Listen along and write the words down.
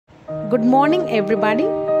Good morning, everybody.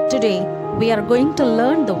 Today we are going to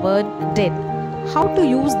learn the word dead. How to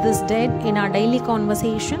use this dead in our daily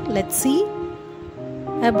conversation? Let's see.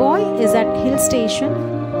 A boy is at hill station.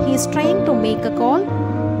 He is trying to make a call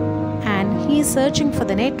and he is searching for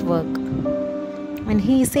the network. And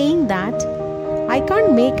he is saying that I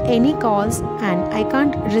can't make any calls and I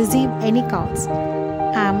can't receive any calls.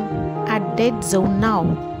 I'm at dead zone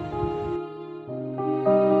now.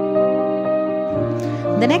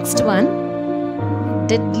 The next one,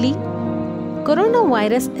 deadly.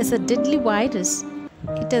 Coronavirus is a deadly virus.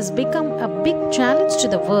 It has become a big challenge to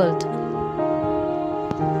the world.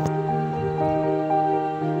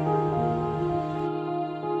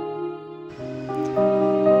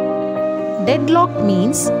 Deadlock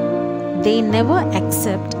means they never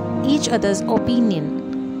accept each other's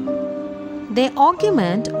opinion. Their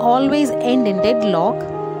argument always ends in deadlock.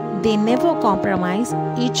 They never compromise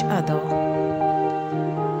each other.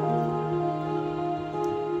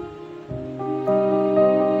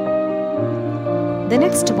 The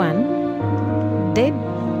next one, dead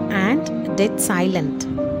and dead silent.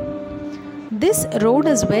 This road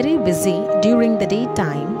is very busy during the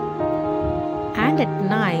daytime and at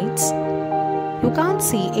nights you can't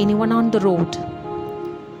see anyone on the road.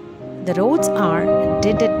 The roads are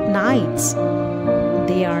dead at nights.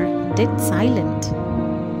 They are dead silent.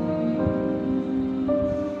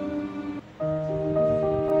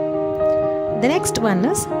 The next one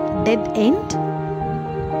is dead end.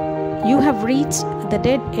 You have reached the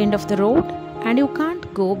dead end of the road and you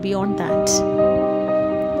can't go beyond that.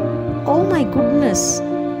 Oh my goodness,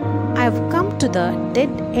 I have come to the dead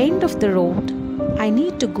end of the road. I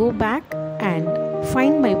need to go back and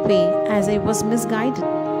find my way as I was misguided.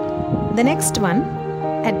 The next one,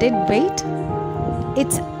 a dead weight.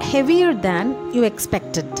 It's heavier than you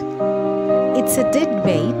expected. It's a dead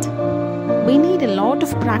weight. We need a lot of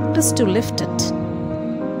practice to lift it.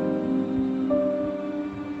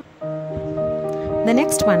 The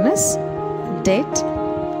next one is dead.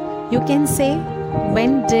 You can say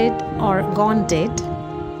when dead or gone dead.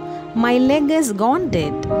 My leg is gone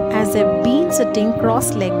dead as I've been sitting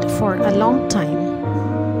cross-legged for a long time.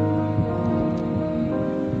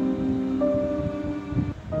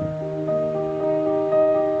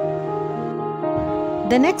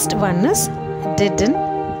 The next one is deaden.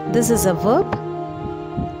 This is a verb.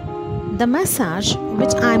 The massage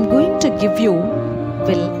which I am going to give you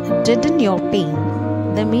will deaden your pain.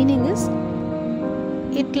 The meaning is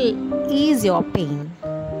it will ease your pain.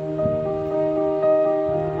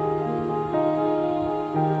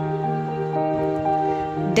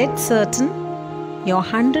 Dead certain, you're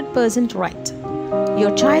 100% right.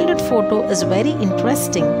 Your childhood photo is very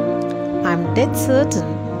interesting. I'm dead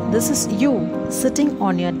certain this is you sitting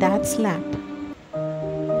on your dad's lap.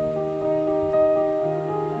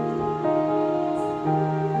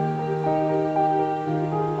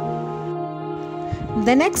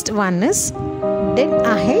 The next one is dead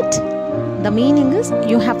ahead. The meaning is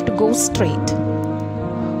you have to go straight.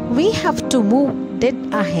 We have to move dead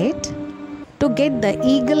ahead to get the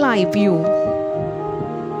eagle eye view.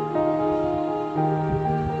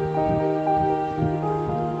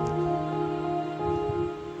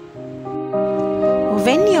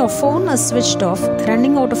 When your phone is switched off,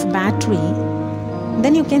 running out of battery,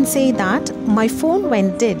 then you can say that my phone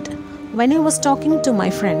went dead when I was talking to my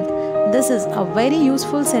friend. This is a very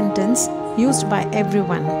useful sentence used by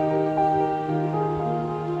everyone.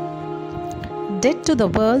 Dead to the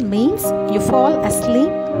world means you fall asleep.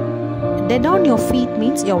 Dead on your feet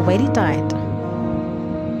means you're very tired.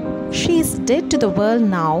 She is dead to the world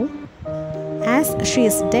now as she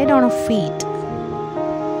is dead on her feet.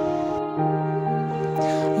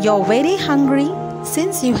 You're very hungry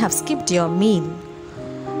since you have skipped your meal.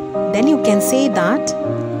 Then you can say that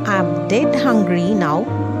I'm dead hungry now.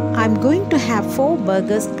 I'm going to have 4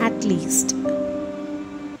 burgers at least.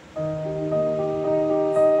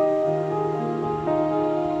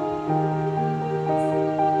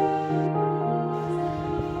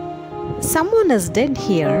 Someone is dead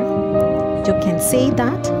here. You can say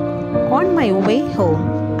that on my way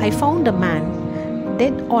home, I found a man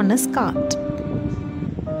dead on his cart.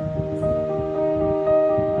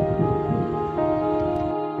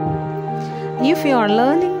 If you are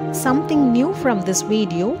learning something new from this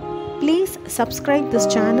video, please subscribe this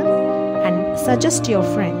channel and suggest your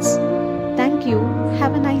friends. Thank you.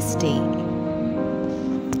 Have a nice day.